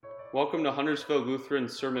Welcome to Huntersville Lutheran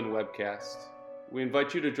Sermon Webcast. We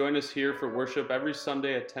invite you to join us here for worship every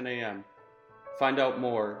Sunday at 10 a.m. Find out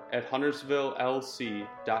more at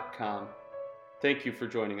huntersvillelc.com. Thank you for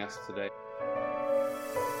joining us today.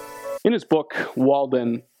 In his book,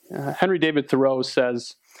 Walden, Henry David Thoreau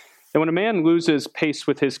says that when a man loses pace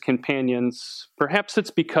with his companions, perhaps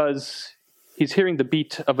it's because he's hearing the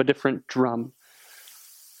beat of a different drum.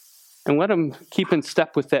 And let him keep in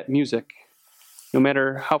step with that music, no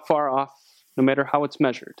matter how far off, no matter how it's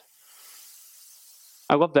measured.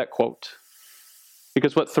 I love that quote,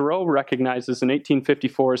 because what Thoreau recognizes in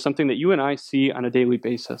 1854 is something that you and I see on a daily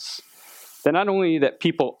basis. That not only that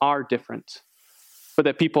people are different, but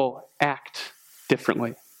that people act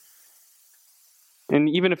differently. And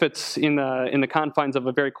even if it's in the confines of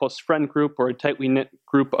a very close friend group or a tightly knit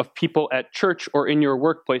group of people at church or in your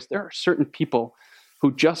workplace, there are certain people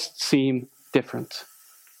who just seem different.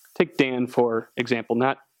 Take Dan for example,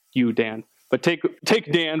 not you, Dan, but take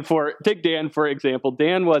Dan for example.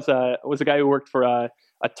 Dan was a guy who worked for a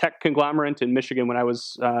tech conglomerate in Michigan when I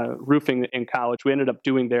was roofing in college. We ended up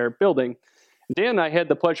doing their building. Dan I had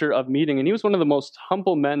the pleasure of meeting, and he was one of the most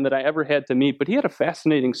humble men that I ever had to meet, but he had a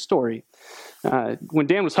fascinating story. When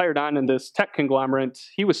Dan was hired on in this tech conglomerate,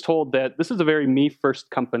 he was told that this is a very me-first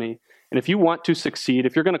company, and if you want to succeed,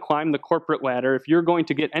 if you're going to climb the corporate ladder, if you're going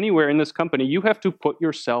to get anywhere in this company, you have to put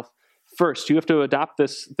yourself first. You have to adopt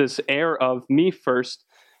this air of me first.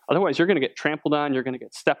 Otherwise, you're going to get trampled on, you're going to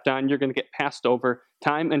get stepped on, you're going to get passed over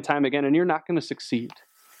time and time again, and you're not going to succeed.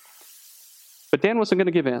 But Dan wasn't going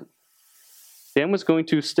to give in. Dan was going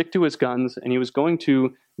to stick to his guns, and he was going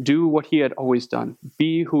to do what he had always done,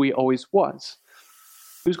 be who he always was.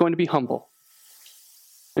 He was going to be humble.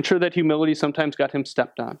 And sure, that humility sometimes got him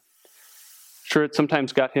stepped on. Sure, it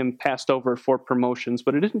sometimes got him passed over for promotions,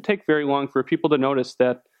 but it didn't take very long for people to notice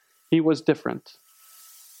that he was different.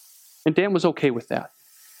 And Dan was okay with that.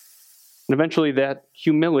 And eventually that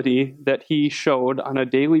humility that he showed on a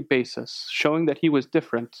daily basis, showing that he was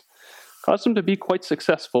different, caused him to be quite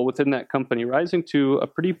successful within that company, rising to a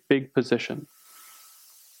pretty big position.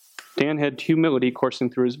 Dan had humility coursing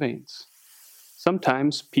through his veins.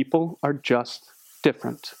 Sometimes people are just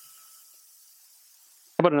different.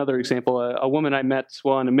 How about another example? A woman I met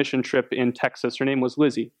while on a mission trip in Texas. Her name was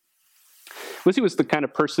Lizzie. Lizzie was the kind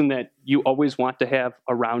of person that you always want to have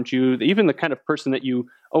around you, even the kind of person that you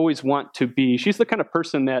always want to be. She's the kind of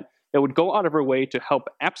person that would go out of her way to help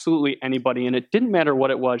absolutely anybody, and it didn't matter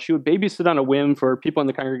what it was. She would babysit on a whim for people in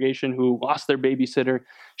the congregation who lost their babysitter.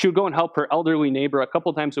 She would go and help her elderly neighbor a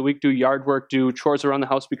couple times a week do yard work, do chores around the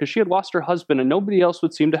house, because she had lost her husband and nobody else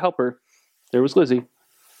would seem to help her. There was Lizzie.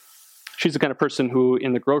 She's the kind of person who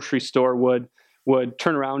in the grocery store would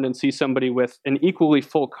turn around and see somebody with an equally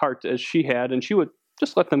full cart as she had, and she would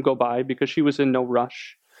just let them go by because she was in no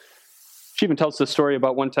rush. She even tells the story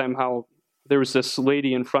about one time how there was this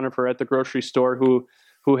lady in front of her at the grocery store who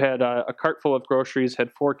had a cart full of groceries,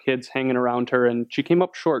 had 4 kids hanging around her, and she came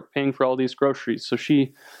up short paying for all these groceries. So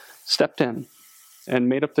she stepped in and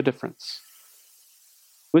made up the difference.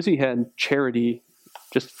 Lizzie had charity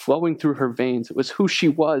just flowing through her veins. It was who she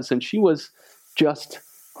was, and she was just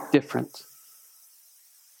different.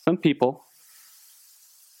 Some people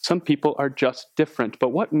are just different, but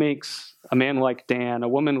what makes a man like Dan, a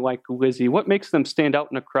woman like Lizzie, what makes them stand out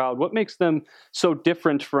in a crowd? What makes them so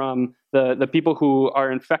different from the people who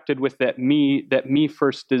are infected with that me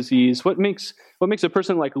first disease? What makes a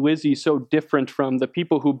person like Lizzie so different from the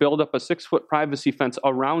people who build up a 6-foot privacy fence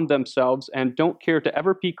around themselves and don't care to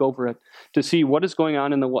ever peek over it to see what is going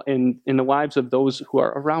on in the lives of those who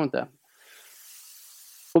are around them?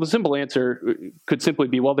 Well, the simple answer could simply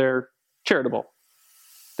be, well, they're charitable.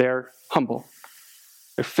 They're humble.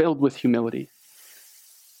 They're filled with humility.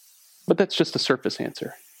 But that's just a surface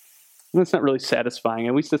answer. And that's not really satisfying.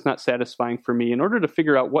 At least it's not satisfying for me. In order to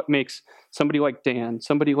figure out what makes somebody like Dan,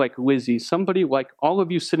 somebody like Lizzie, somebody like all of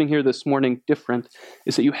you sitting here this morning different,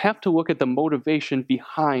 is that you have to look at the motivation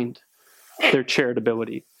behind their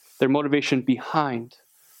charitability, their motivation behind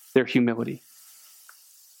their humility.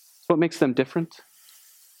 So what makes them different?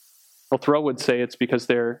 Well, Thoreau would say it's because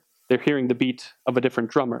they're hearing the beat of a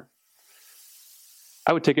different drummer.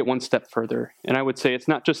 I would take it one step further, and I would say it's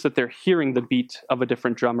not just that they're hearing the beat of a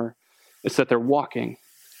different drummer, it's that they're walking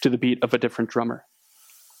to the beat of a different drummer.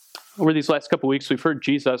 Over these last couple of weeks, we've heard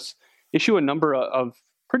Jesus issue a number of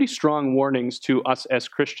pretty strong warnings to us as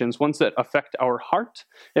Christians, ones that affect our heart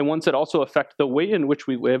and ones that also affect the way in which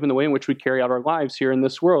we live and the way in which we carry out our lives here in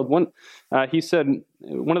this world. One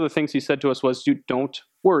of the things he said to us was, don't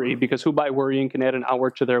worry, because who by worrying can add an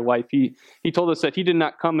hour to their life? He told us that he did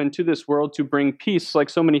not come into this world to bring peace like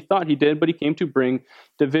so many thought he did, but he came to bring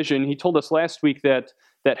division. He told us last week that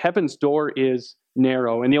heaven's door is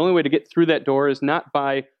narrow, and the only way to get through that door is not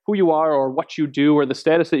by who you are or what you do or the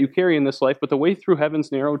status that you carry in this life, but the way through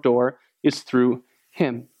heaven's narrow door is through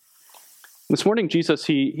him. This morning, Jesus,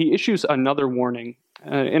 he issues another warning,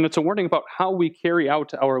 and it's a warning about how we carry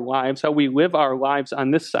out our lives, how we live our lives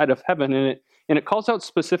on this side of heaven, and it calls out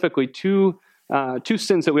specifically two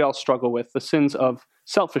sins that we all struggle with, the sins of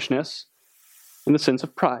selfishness and the sins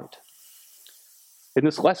of pride. In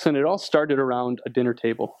this lesson, it all started around a dinner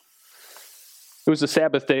table. It was a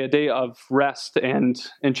Sabbath day, a day of rest, and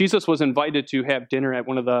Jesus was invited to have dinner at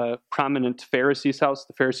one of the prominent Pharisees' house.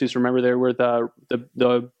 The Pharisees, remember, they were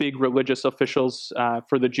the big religious officials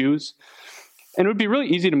for the Jews. And it would be really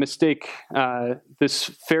easy to mistake this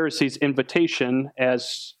Pharisee's invitation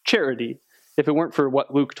as charity if it weren't for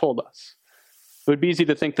what Luke told us. It would be easy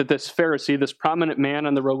to think that this Pharisee, this prominent man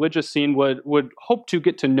on the religious scene, would hope to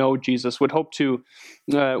get to know Jesus, would hope to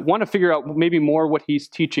want to figure out maybe more what he's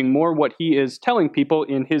teaching, more what he is telling people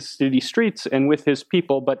in his city streets and with his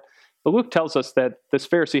people. But Luke tells us that this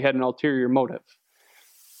Pharisee had an ulterior motive.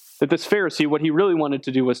 That this Pharisee, what he really wanted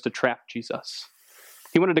to do was to trap Jesus.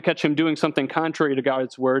 He wanted to catch him doing something contrary to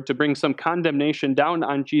God's word, to bring some condemnation down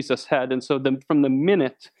on Jesus' head. And so from the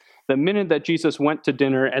minute that Jesus went to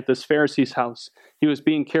dinner at this Pharisee's house, he was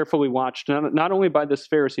being carefully watched, not only by this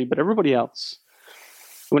Pharisee, but everybody else.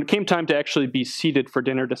 When it came time to actually be seated for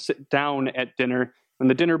dinner, to sit down at dinner, when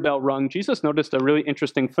the dinner bell rung, Jesus noticed a really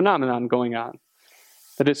interesting phenomenon going on.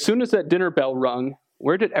 That as soon as that dinner bell rung,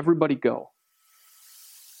 where did everybody go?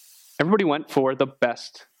 Everybody went for the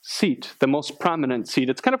best seat, the most prominent seat.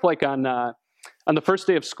 It's kind of like on the first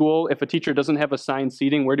day of school, if a teacher doesn't have assigned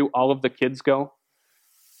seating, where do all of the kids go?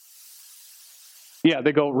 Yeah,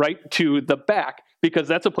 they go right to the back, because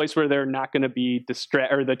that's a place where they're not going to be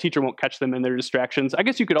or the teacher won't catch them in their distractions. I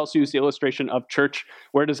guess you could also use the illustration of church.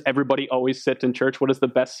 Where does everybody always sit in church? What is the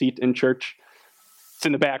best seat in church? It's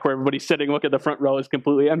in the back where everybody's sitting. Look at the front row is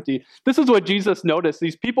completely empty. This is what Jesus noticed.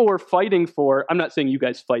 These people were fighting for, I'm not saying you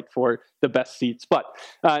guys fight for the best seats, but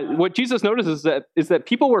what Jesus noticed is that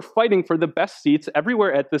people were fighting for the best seats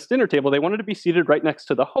everywhere at this dinner table. They wanted to be seated right next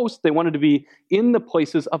to the host. They wanted to be in the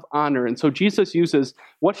places of honor. And so Jesus uses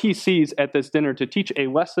what he sees at this dinner to teach a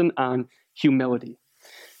lesson on humility.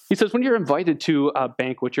 He says, when you're invited to a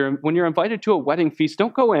banquet, when you're invited to a wedding feast,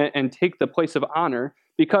 don't go in and take the place of honor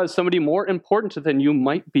because somebody more important than you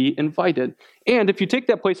might be invited. And if you take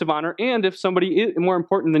that place of honor, and if somebody more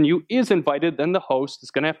important than you is invited, then the host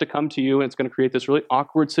is going to have to come to you, and it's going to create this really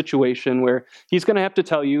awkward situation where he's going to have to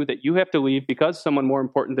tell you that you have to leave because someone more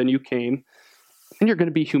important than you came, and you're going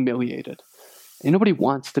to be humiliated. And nobody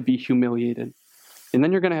wants to be humiliated. And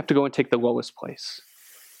then you're going to have to go and take the lowest place.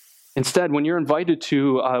 Instead, when you're invited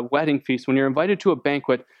to a wedding feast, when you're invited to a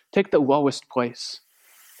banquet, take the lowest place.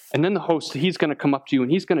 And then the host, he's going to come up to you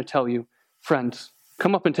and he's going to tell you, friends,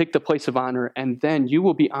 come up and take the place of honor, and then you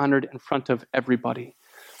will be honored in front of everybody.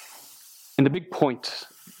 And the big point,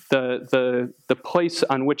 the place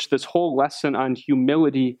on which this whole lesson on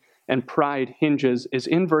humility and pride hinges is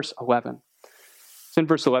in verse 11. It's in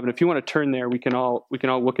verse 11. If you want to turn there, we can all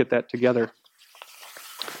look at that together.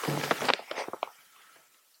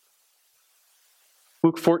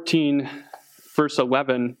 Luke 14, verse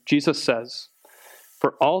 11, Jesus says,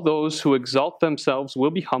 "For all those who exalt themselves will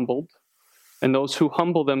be humbled, and those who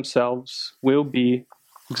humble themselves will be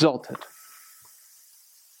exalted."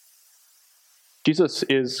 Jesus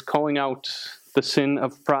is calling out the sin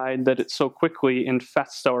of pride that it so quickly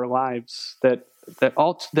infests our lives, that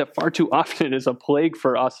far too often is a plague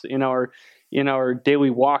for us in our daily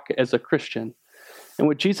walk as a Christian. And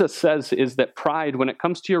what Jesus says is that pride, when it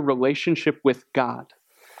comes to your relationship with God,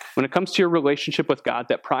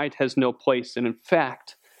 that pride has no place. And in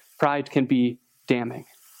fact, pride can be damning.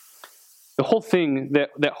 The whole thing,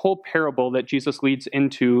 that whole parable that Jesus leads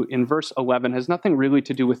into in verse 11 has nothing really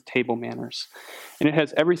to do with table manners. And it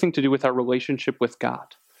has everything to do with our relationship with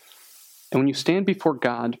God. And when you stand before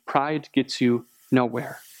God, pride gets you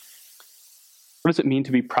nowhere. What does it mean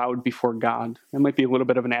to be proud before God? That might be a little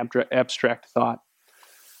bit of an abstract thought.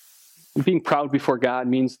 Being proud before God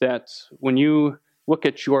means that when you look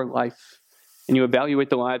at your life and you evaluate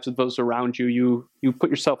the lives of those around you, you put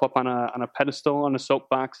yourself up on a pedestal, on a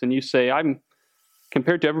soapbox, and you say, I'm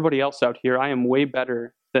compared to everybody else out here, I am way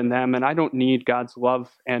better than them, and I don't need God's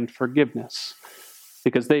love and forgiveness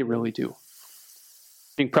because they really do.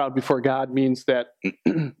 Being proud before God means that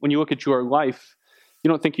when you look at your life, You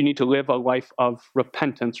don't think you need to live a life of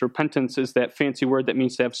repentance. Repentance is that fancy word that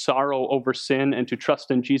means to have sorrow over sin and to trust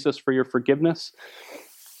in Jesus for your forgiveness.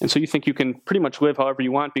 And so you think you can pretty much live however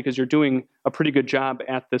you want because you're doing a pretty good job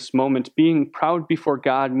at this moment. Being proud before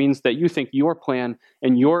God means that you think your plan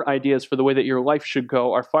and your ideas for the way that your life should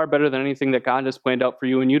go are far better than anything that God has planned out for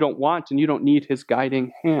you, and you don't want and you don't need his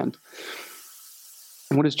guiding hand.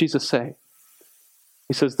 And what does Jesus say?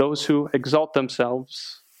 He says, those who exalt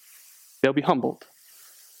themselves, they'll be humbled.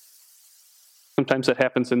 Sometimes that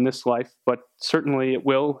happens in this life, but certainly it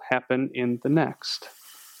will happen in the next.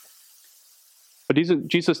 But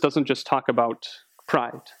Jesus doesn't just talk about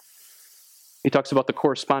pride. He talks about the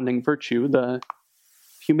corresponding virtue, the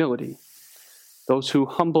humility. Those who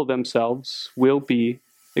humble themselves will be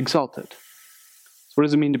exalted. So what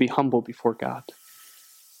does it mean to be humble before God?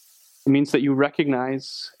 It means that you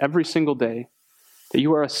recognize every single day that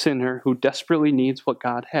you are a sinner who desperately needs what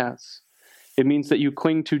God has. It means that you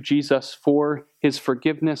cling to Jesus for his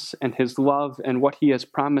forgiveness and his love and what he has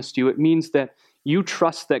promised you. It means that you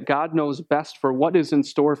trust that God knows best for what is in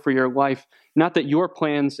store for your life. Not that your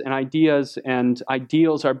plans and ideas and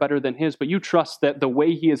ideals are better than his, but you trust that the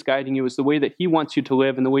way he is guiding you is the way that he wants you to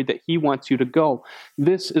live and the way that he wants you to go.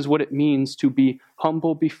 This is what it means to be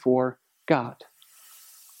humble before God.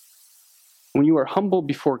 When you are humble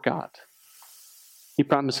before God, he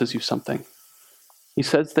promises you something. He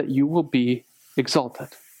says that you will be exalted.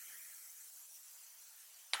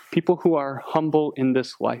 People who are humble in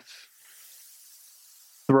this life,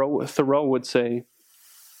 Thoreau would say,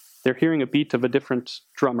 they're hearing a beat of a different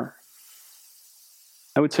drummer.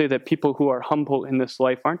 I would say that people who are humble in this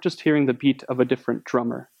life aren't just hearing the beat of a different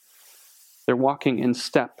drummer. They're walking in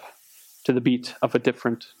step to the beat of a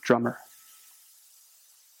different drummer.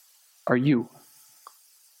 Are you?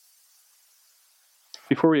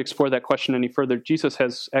 Before we explore that question any further, Jesus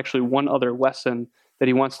has actually one other lesson that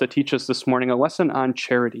he wants to teach us this morning, a lesson on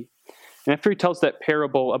charity. And after he tells that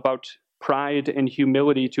parable about pride and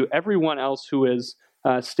humility to everyone else who is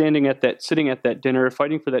sitting at that dinner,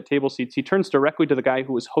 fighting for that table seats, he turns directly to the guy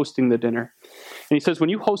who was hosting the dinner. And he says, when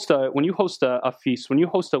you host a feast, when you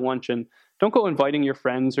host a luncheon, don't go inviting your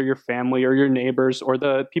friends or your family or your neighbors or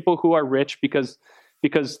the people who are rich because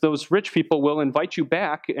those rich people will invite you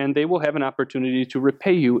back and they will have an opportunity to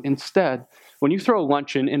repay you. Instead, when you throw a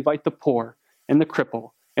luncheon, invite the poor and the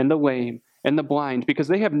cripple and the lame and the blind, because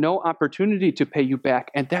they have no opportunity to pay you back,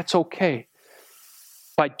 and that's okay.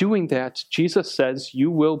 By doing that, Jesus says you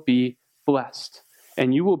will be blessed,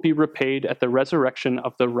 and you will be repaid at the resurrection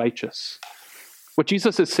of the righteous. What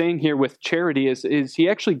Jesus is saying here with charity is he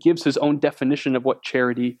actually gives his own definition of what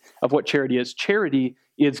charity is. Charity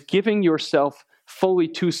is giving yourself fully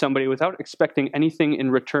to somebody without expecting anything in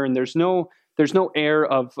return. There's no air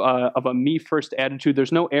of a me first attitude.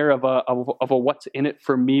 There's no air of a what's in it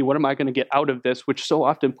for me. What am I going to get out of this? Which so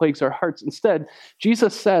often plagues our hearts. Instead,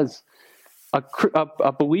 Jesus says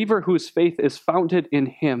a believer whose faith is founded in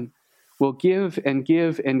him will give and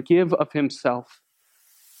give and give of himself,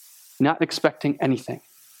 not expecting anything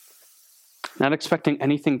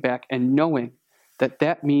back, and knowing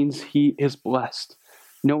that means he is blessed,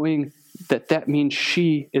 knowing that means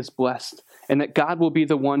she is blessed, and that God will be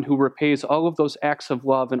the one who repays all of those acts of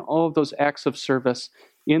love and all of those acts of service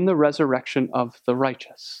in the resurrection of the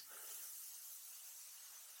righteous.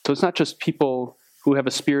 So it's not just people who have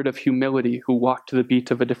a spirit of humility who walk to the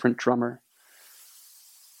beat of a different drummer.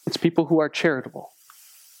 It's people who are charitable.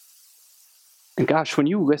 And gosh, when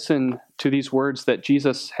you listen to these words that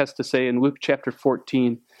Jesus has to say in Luke chapter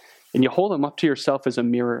 14, and you hold them up to yourself as a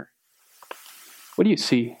mirror, what do you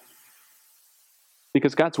see?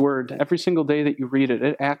 Because God's word, every single day that you read it,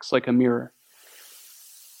 it acts like a mirror.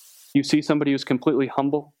 Do you see somebody who's completely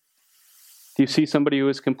humble? Do you see somebody who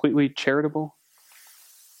is completely charitable?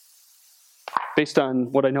 Based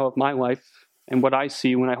on what I know of my life and what I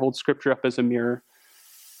see when I hold Scripture up as a mirror,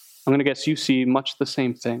 I'm going to guess you see much the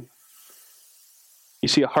same thing. You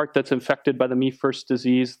see a heart that's infected by the me first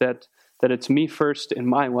disease, that it's me first in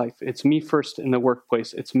my life. It's me first in the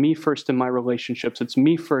workplace. It's me first in my relationships. It's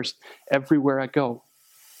me first everywhere I go.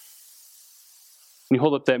 And you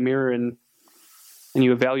hold up that mirror and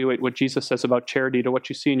you evaluate what Jesus says about charity to what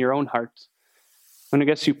you see in your own heart. And I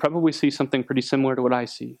guess you probably see something pretty similar to what I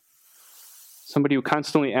see. Somebody who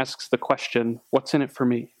constantly asks the question, what's in it for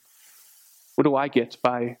me? What do I get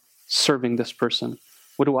by serving this person?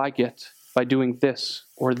 What do I get by doing this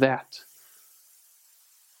or that?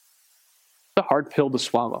 It's a hard pill to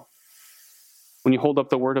swallow when you hold up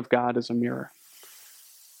the Word of God as a mirror.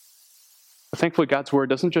 But thankfully, God's Word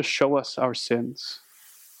doesn't just show us our sins.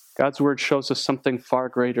 God's Word shows us something far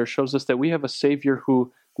greater, shows us that we have a Savior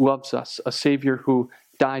who loves us, a Savior who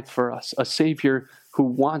died for us, a Savior who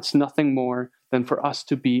wants nothing more than for us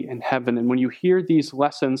to be in heaven. And when you hear these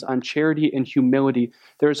lessons on charity and humility,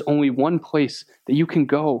 there is only one place that you can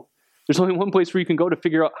go. There's only one place where you can go to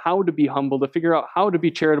figure out how to be humble, to figure out how to be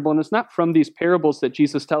charitable. And it's not from these parables that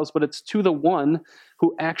Jesus tells, but it's to the one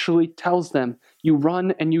who actually tells them. You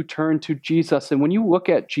run and you turn to Jesus. And when you look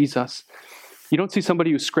at Jesus, you don't see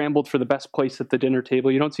somebody who scrambled for the best place at the dinner table.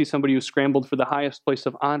 You don't see somebody who scrambled for the highest place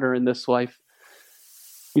of honor in this life.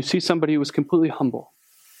 You see somebody who was completely humble.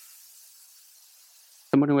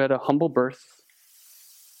 Someone who had a humble birth,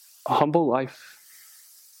 a humble life,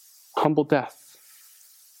 a humble death.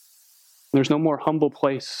 There's no more humble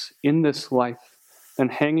place in this life than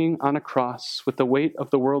hanging on a cross with the weight of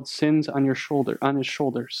the world's sins on his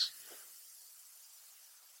shoulders.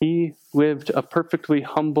 He lived a perfectly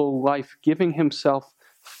humble life, giving himself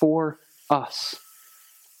for us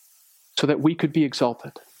so that we could be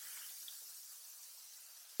exalted.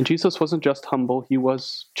 And Jesus wasn't just humble, he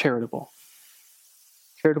was charitable.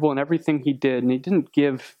 Charitable in everything he did, and he didn't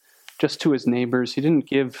give just to his neighbors. He didn't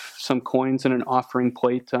give some coins in an offering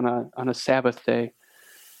plate on a Sabbath day.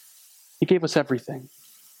 He gave us everything.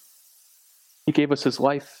 He gave us his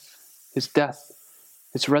life, his death,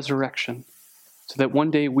 his resurrection, so that one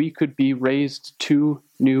day we could be raised to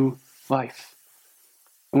new life.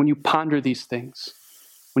 And when you ponder these things,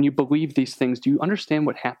 when you believe these things, do you understand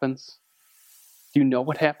what happens? Do you know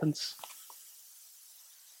what happens?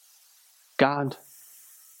 God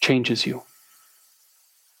changes you.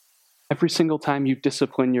 Every single time you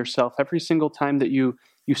discipline yourself, every single time that you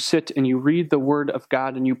sit and you read the Word of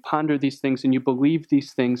God and you ponder these things and you believe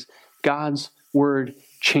these things, God's Word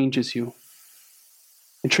changes you.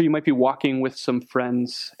 And sure, you might be walking with some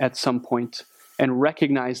friends at some point and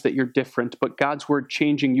recognize that you're different, but God's Word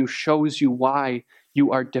changing you shows you why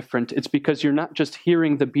you are different. It's because you're not just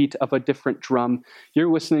hearing the beat of a different drum.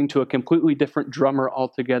 You're listening to a completely different drummer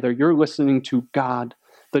altogether. You're listening to God,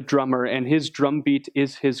 the drummer, and his drum beat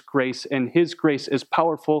is his grace, and his grace is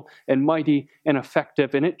powerful and mighty and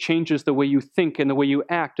effective, and it changes the way you think and the way you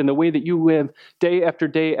act and the way that you live day after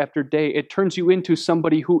day after day. It turns you into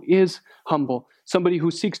somebody who is humble, somebody who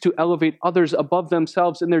seeks to elevate others above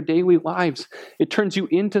themselves in their daily lives. It turns you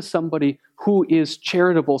into somebody who is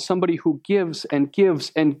charitable, somebody who gives and gives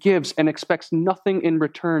and gives and expects nothing in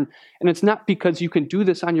return. And it's not because you can do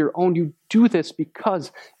this on your own. You do this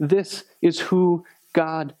because this is who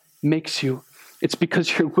God makes you. It's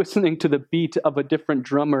because you're listening to the beat of a different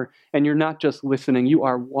drummer, and you're not just listening, you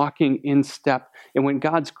are walking in step. And when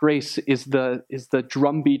God's grace is the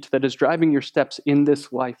drum beat that is driving your steps in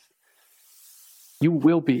this life, you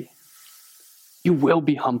will be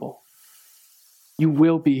humble. You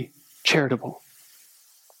will be charitable.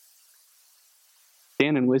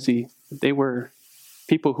 Dan and Lizzie, they were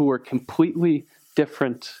people who were completely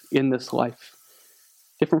different in this life.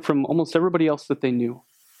 Different from almost everybody else that they knew.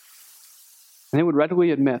 And they would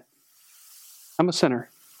readily admit, I'm a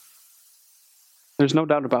sinner. There's no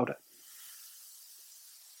doubt about it.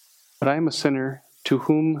 But I am a sinner to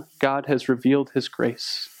whom God has revealed his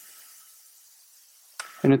grace.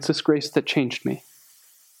 And it's this grace that changed me.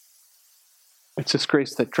 It's this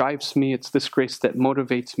grace that drives me. It's this grace that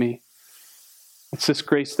motivates me. It's this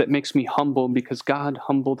grace that makes me humble because God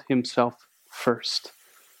humbled himself first.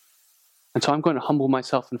 And so I'm going to humble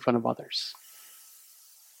myself in front of others.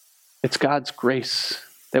 It's God's grace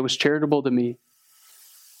that was charitable to me.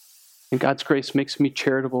 And God's grace makes me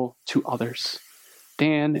charitable to others.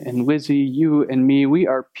 Dan and Lizzie, you and me, we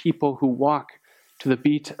are people who walk to the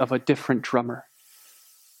beat of a different drummer.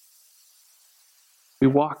 We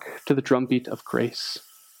walk to the drumbeat of grace.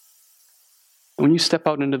 And when you step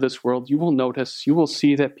out into this world, you will notice, you will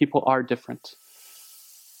see that people are different.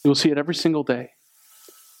 You will see it every single day.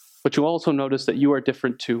 But you'll also notice that you are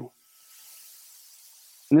different too.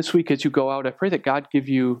 And this week as you go out, I pray that God give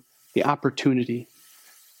you the opportunity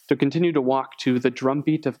to continue to walk to the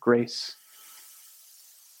drumbeat of grace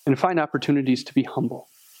and find opportunities to be humble,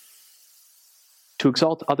 to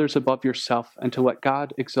exalt others above yourself, and to let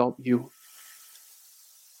God exalt you.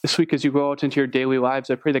 This week as you go out into your daily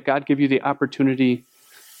lives, I pray that God give you the opportunity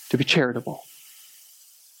to be charitable.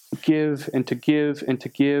 Give and to give and to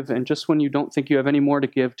give, and just when you don't think you have any more to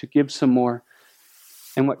give some more,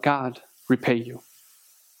 and let God repay you.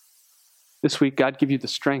 This week, God give you the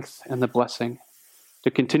strength and the blessing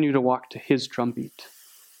to continue to walk to his drumbeat,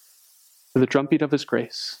 to the drumbeat of his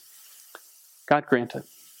grace. God grant it.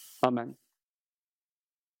 Amen.